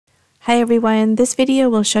Hi everyone, this video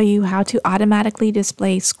will show you how to automatically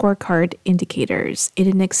display scorecard indicators in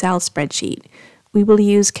an Excel spreadsheet. We will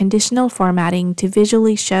use conditional formatting to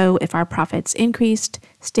visually show if our profits increased,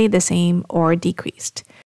 stayed the same, or decreased.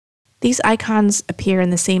 These icons appear in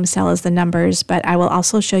the same cell as the numbers, but I will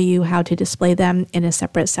also show you how to display them in a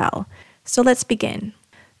separate cell. So let's begin.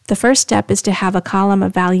 The first step is to have a column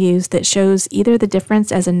of values that shows either the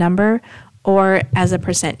difference as a number or as a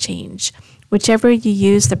percent change. Whichever you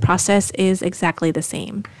use, the process is exactly the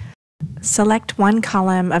same. Select one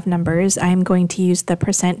column of numbers. I am going to use the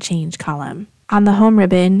percent change column. On the Home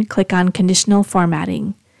ribbon, click on Conditional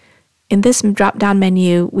Formatting. In this drop-down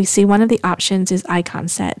menu, we see one of the options is icon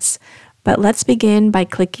sets, but let's begin by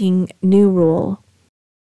clicking New Rule.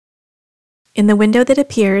 In the window that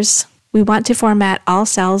appears, we want to format all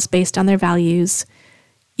cells based on their values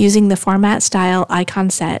using the Format Style icon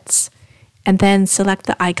sets, and then select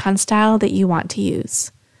the icon style that you want to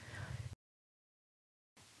use.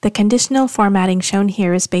 The conditional formatting shown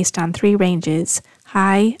here is based on three ranges: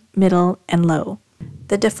 high, middle, and low.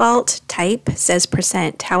 The default type says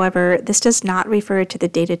 %, however, this does not refer to the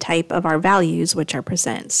data type of our values, which are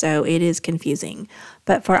 %, so it is confusing.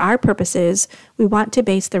 But for our purposes, we want to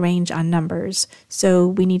base the range on numbers, so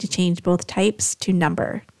we need to change both types to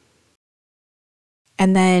number.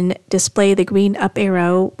 And then display the green up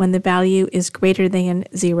arrow when the value is greater than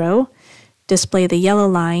 0, display the yellow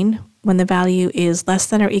line when the value is less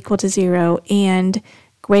than or equal to 0, and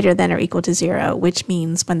greater than or equal to 0, which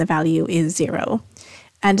means when the value is 0,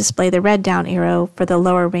 and display the red down arrow for the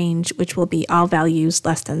lower range, which will be all values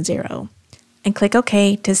less than 0. And click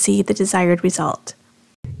OK to see the desired result.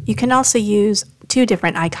 You can also use 2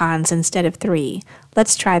 different icons instead of 3.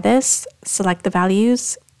 Let's try this. Select the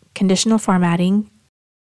values, conditional formatting,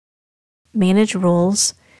 Manage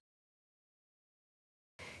Rules.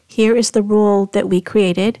 Here is the rule that we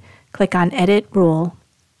created. Click on Edit Rule.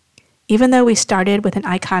 Even though we started with an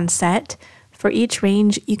icon set, for each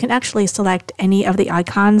range you can actually select any of the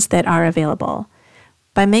icons that are available.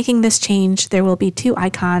 By making this change, there will be 2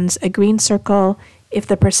 icons, a green circle if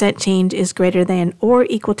the percent change is greater than or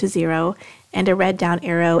equal to 0, and a red down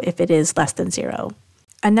arrow if it is less than 0.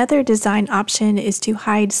 Another design option is to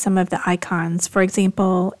hide some of the icons. For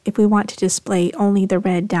example, if we want to display only the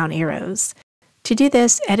red down arrows. To do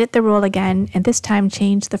this, edit the rule again, and this time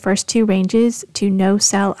change the first 2 ranges to No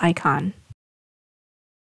Cell Icon.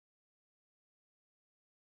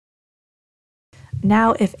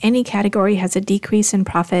 Now, if any category has a decrease in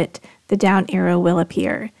profit, the down arrow will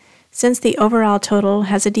appear. Since the overall total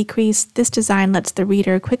has a decrease, this design lets the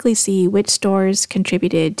reader quickly see which stores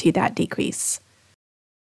contributed to that decrease.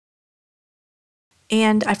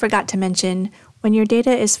 And I forgot to mention, when your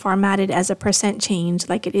data is formatted as a percent change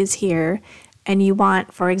like it is here, and you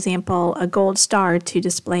want, for example, a gold star to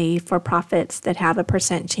display for profits that have a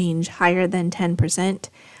percent change higher than 10%,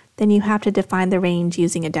 then you have to define the range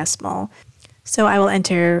using a decimal. So I will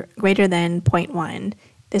enter greater than 0.1.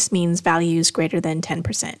 This means values greater than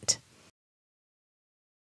 10%.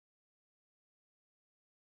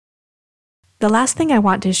 The last thing I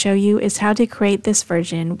want to show you is how to create this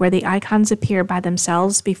version where the icons appear by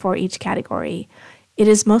themselves before each category. It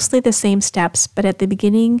is mostly the same steps, but at the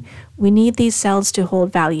beginning, we need these cells to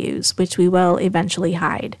hold values, which we will eventually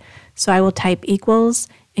hide. So I will type equals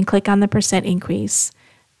and click on the percent increase.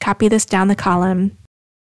 Copy this down the column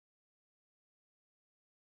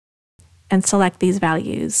and select these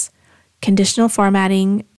values. Conditional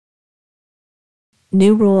formatting,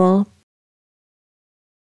 New Rule,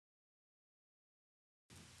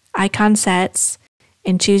 Icon Sets,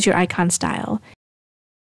 and choose your icon style.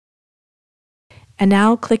 And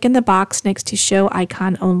now click in the box next to Show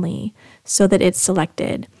Icon Only so that it's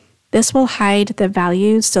selected. This will hide the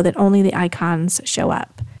values so that only the icons show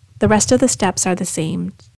up. The rest of the steps are the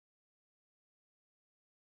same.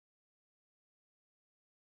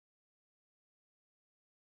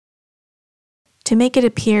 To make it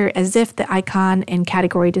appear as if the icon and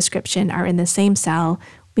category description are in the same cell,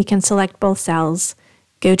 we can select both cells,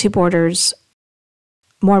 go to Borders,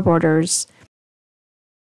 More Borders,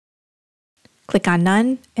 click on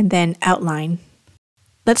None, and then Outline.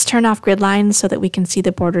 Let's turn off grid lines so that we can see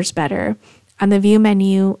the borders better. On the View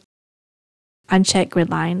menu, uncheck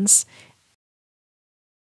grid lines.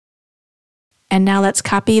 And now let's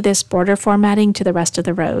copy this border formatting to the rest of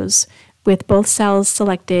the rows. With both cells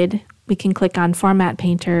selected, we can click on Format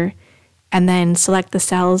Painter and then select the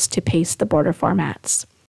cells to paste the border formats.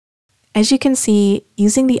 As you can see,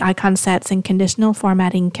 using the icon sets and conditional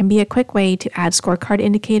formatting can be a quick way to add scorecard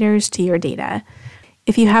indicators to your data.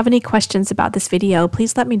 If you have any questions about this video,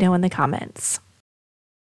 please let me know in the comments.